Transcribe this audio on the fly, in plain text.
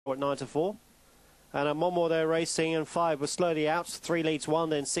at 9 to 4. And at monmore they're racing, and 5 was slowly out. 3 leads 1,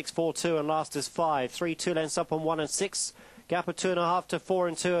 then 6, 4, 2, and last is 5. 3, 2 lengths up on 1 and 6. Gap of 2.5 to 4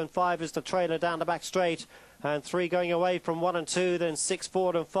 and 2, and 5 is the trailer down the back straight. And 3 going away from 1 and 2, then 6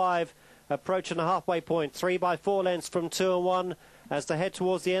 forward and 5 approaching the halfway point. 3 by 4 lengths from 2 and 1 as they head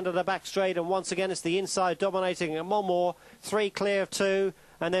towards the end of the back straight. And once again it's the inside dominating at monmore. 3 clear of 2,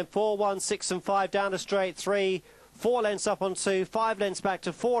 and then 4, 1, 6 and 5 down the straight. 3, 4 lengths up on 2, 5 lengths back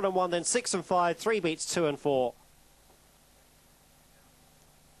to 4 and 1, then 6 and 5, 3 beats 2 and 4.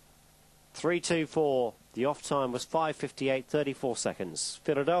 3:24. The off time was 5:58:34.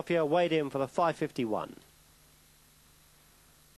 Philadelphia weighed in for the 5:51.